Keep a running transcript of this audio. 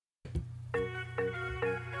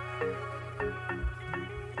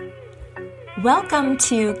Welcome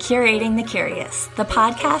to Curating the Curious, the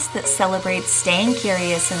podcast that celebrates staying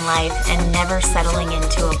curious in life and never settling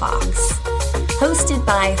into a box. Hosted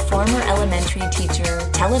by former elementary teacher,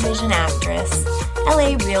 television actress,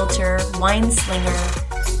 LA realtor, wine slinger,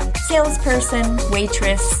 salesperson,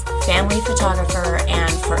 waitress, family photographer,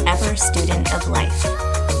 and forever student of life.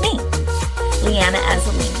 Me, Leanna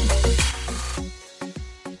Azzolini.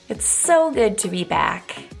 It's so good to be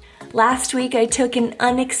back. Last week I took an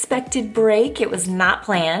unexpected break. It was not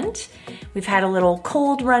planned. We've had a little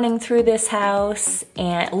cold running through this house,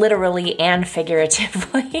 and literally and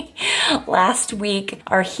figuratively. Last week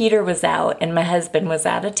our heater was out and my husband was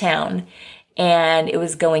out of town, and it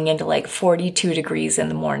was going into like 42 degrees in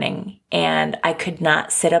the morning, and I could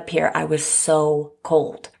not sit up here. I was so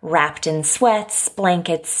cold, wrapped in sweats,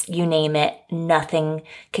 blankets, you name it. Nothing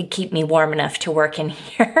could keep me warm enough to work in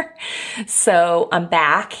here. So I'm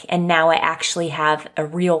back, and now I actually have a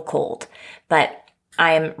real cold, but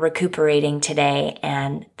I am recuperating today,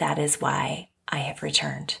 and that is why I have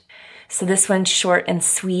returned. So this one's short and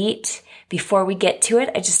sweet. Before we get to it,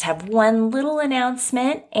 I just have one little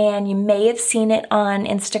announcement, and you may have seen it on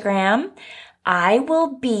Instagram. I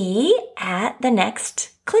will be at the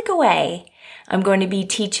next Clickaway. I'm going to be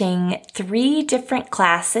teaching 3 different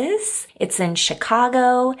classes. It's in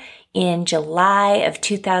Chicago in July of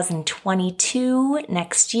 2022,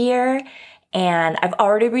 next year. And I've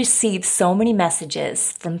already received so many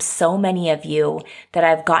messages from so many of you that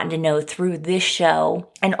I've gotten to know through this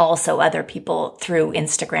show, and also other people through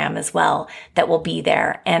Instagram as well that will be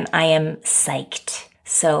there. And I am psyched.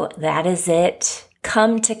 So that is it.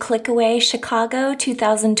 Come to Clickaway Chicago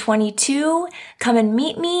 2022. Come and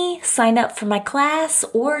meet me, sign up for my class,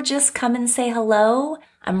 or just come and say hello.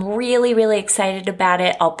 I'm really, really excited about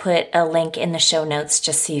it. I'll put a link in the show notes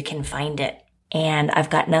just so you can find it. And I've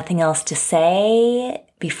got nothing else to say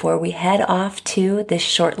before we head off to this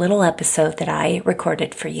short little episode that I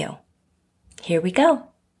recorded for you. Here we go.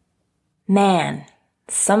 Man,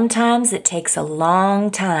 sometimes it takes a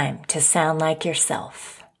long time to sound like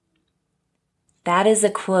yourself. That is a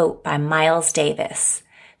quote by Miles Davis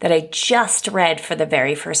that I just read for the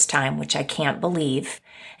very first time, which I can't believe,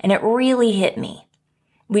 and it really hit me.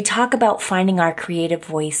 We talk about finding our creative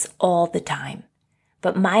voice all the time.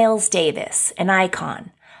 But Miles Davis, an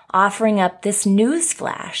icon, offering up this news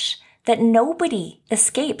flash that nobody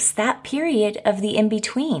escapes that period of the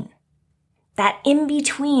in-between. That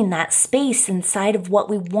in-between, that space inside of what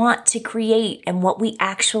we want to create and what we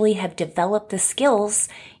actually have developed the skills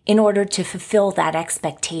in order to fulfill that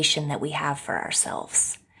expectation that we have for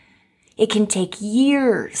ourselves. It can take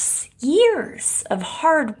years of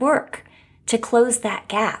hard work to close that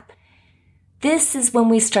gap. This is when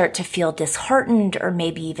we start to feel disheartened or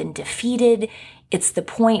maybe even defeated. It's the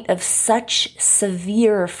point of such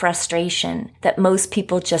severe frustration that most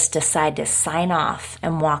people just decide to sign off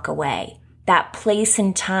and walk away. That place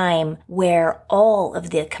and time where all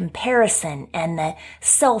of the comparison and the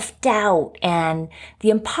self-doubt and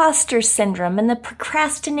the imposter syndrome and the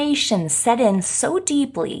procrastination set in so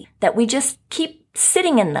deeply that we just keep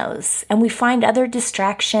sitting in those, and we find other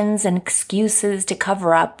distractions and excuses to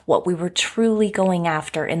cover up what we were truly going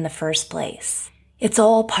after in the first place. It's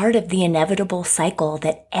all part of the inevitable cycle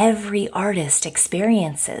that every artist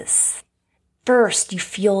experiences. First, you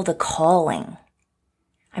feel the calling.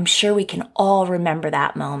 I'm sure we can all remember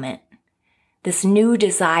that moment. This new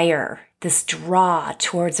desire, this draw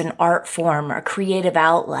towards an art form or creative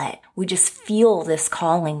outlet. We just feel this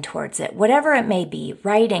calling towards it, whatever it may be,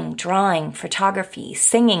 writing, drawing, photography,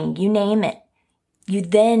 singing, you name it. You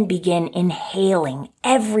then begin inhaling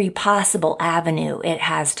every possible avenue it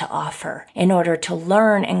has to offer in order to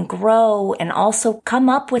learn and grow and also come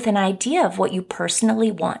up with an idea of what you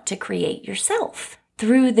personally want to create yourself.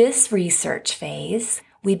 Through this research phase,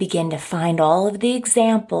 we begin to find all of the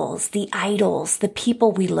examples, the idols, the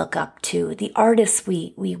people we look up to, the artists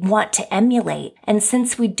we want to emulate. And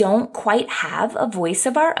since we don't quite have a voice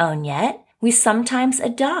of our own yet, we sometimes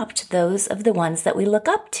adopt those of the ones that we look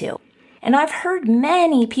up to. And I've heard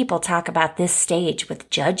many people talk about this stage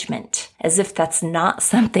with judgment, as if that's not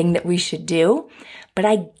something that we should do. But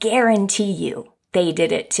I guarantee you, they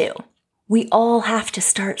did it too. We all have to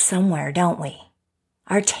start somewhere, don't we?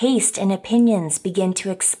 Our taste and opinions begin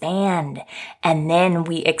to expand, and then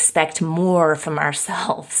we expect more from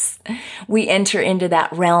ourselves. We enter into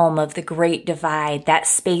that realm of the great divide, that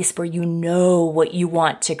space where you know what you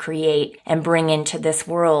want to create and bring into this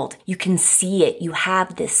world. You can see it. You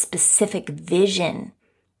have this specific vision,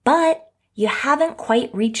 but you haven't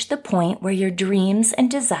quite reached the point where your dreams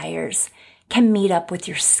and desires can meet up with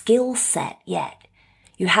your skill set yet.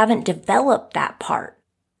 You haven't developed that part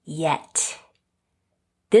yet.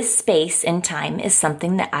 This space in time is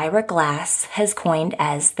something that Ira Glass has coined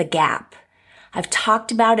as the gap. I've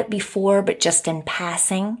talked about it before, but just in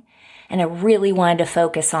passing, and I really wanted to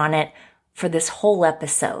focus on it for this whole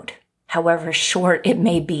episode, however short it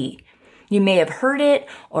may be. You may have heard it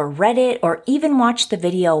or read it or even watched the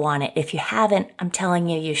video on it. If you haven't, I'm telling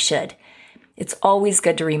you, you should. It's always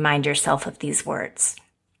good to remind yourself of these words.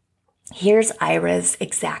 Here's Ira's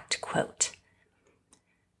exact quote.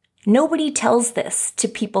 Nobody tells this to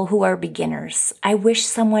people who are beginners. I wish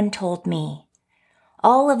someone told me.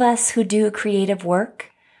 All of us who do creative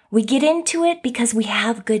work, we get into it because we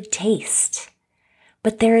have good taste.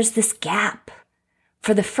 But there is this gap.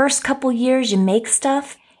 For the first couple years you make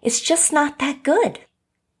stuff, it's just not that good.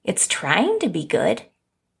 It's trying to be good.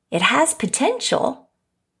 It has potential,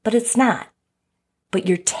 but it's not. But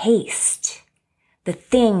your taste, the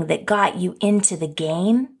thing that got you into the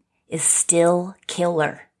game, is still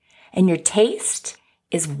killer. And your taste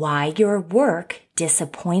is why your work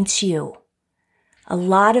disappoints you. A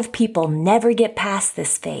lot of people never get past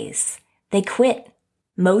this phase. They quit.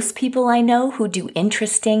 Most people I know who do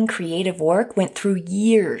interesting, creative work went through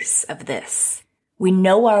years of this. We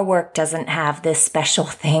know our work doesn't have this special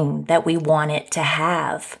thing that we want it to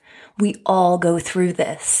have. We all go through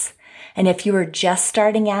this. And if you are just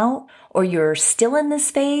starting out or you're still in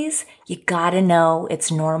this phase, you gotta know it's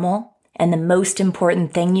normal. And the most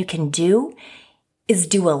important thing you can do is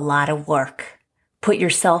do a lot of work. Put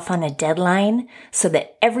yourself on a deadline so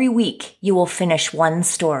that every week you will finish one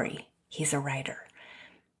story. He's a writer.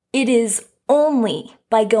 It is only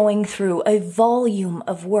by going through a volume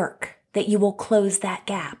of work that you will close that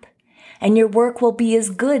gap. And your work will be as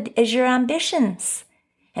good as your ambitions.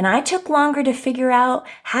 And I took longer to figure out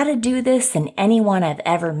how to do this than anyone I've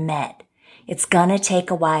ever met. It's gonna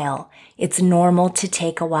take a while. It's normal to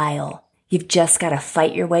take a while. You've just gotta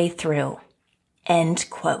fight your way through. End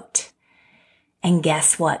quote. And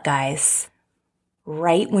guess what, guys?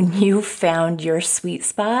 Right when you've found your sweet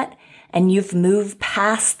spot and you've moved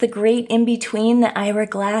past the great in-between that Ira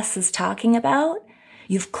Glass is talking about,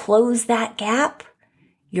 you've closed that gap,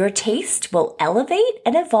 your taste will elevate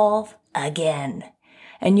and evolve again.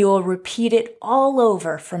 And you will repeat it all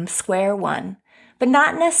over from square one. But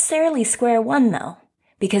not necessarily square one, though,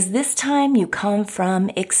 because this time you come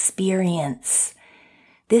from experience.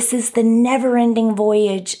 This is the never-ending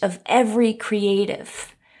voyage of every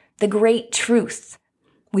creative, the great truth.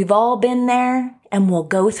 We've all been there, and we'll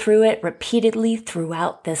go through it repeatedly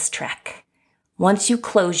throughout this trek. Once you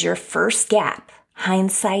close your first gap,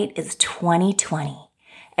 hindsight is 20/20.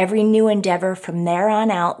 Every new endeavor from there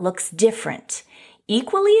on out looks different,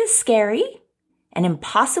 equally as scary and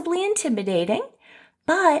impossibly intimidating,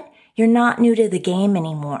 but you're not new to the game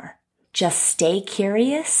anymore. Just stay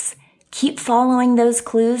curious, keep following those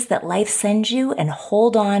clues that life sends you, and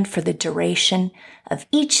hold on for the duration of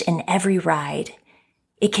each and every ride.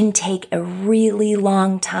 It can take a really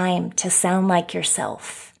long time to sound like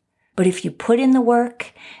yourself. But if you put in the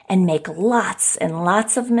work and make lots and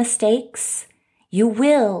lots of mistakes, you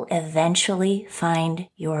will eventually find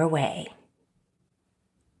your way.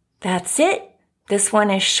 That's it. This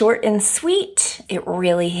one is short and sweet. It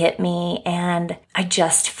really hit me, and I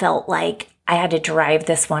just felt like I had to drive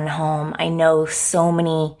this one home. I know so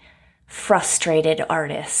many frustrated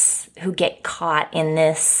artists who get caught in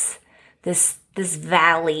this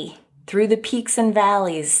valley, through the peaks and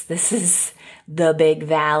valleys. This is the big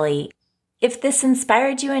valley. If this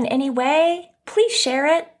inspired you in any way, please share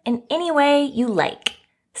it in any way you like.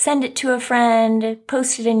 Send it to a friend,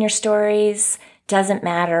 post it in your stories. Doesn't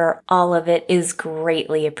matter. All of it is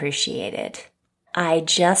greatly appreciated. I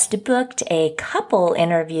just booked a couple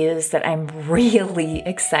interviews that I'm really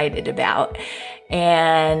excited about,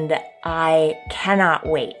 and I cannot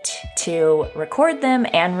wait to record them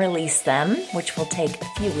and release them, which will take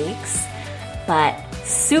a few weeks, but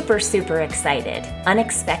super, super excited.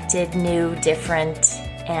 Unexpected, new, different,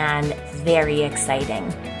 and very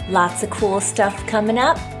exciting. Lots of cool stuff coming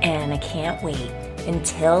up, and I can't wait.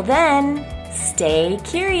 Until then, stay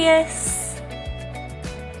curious.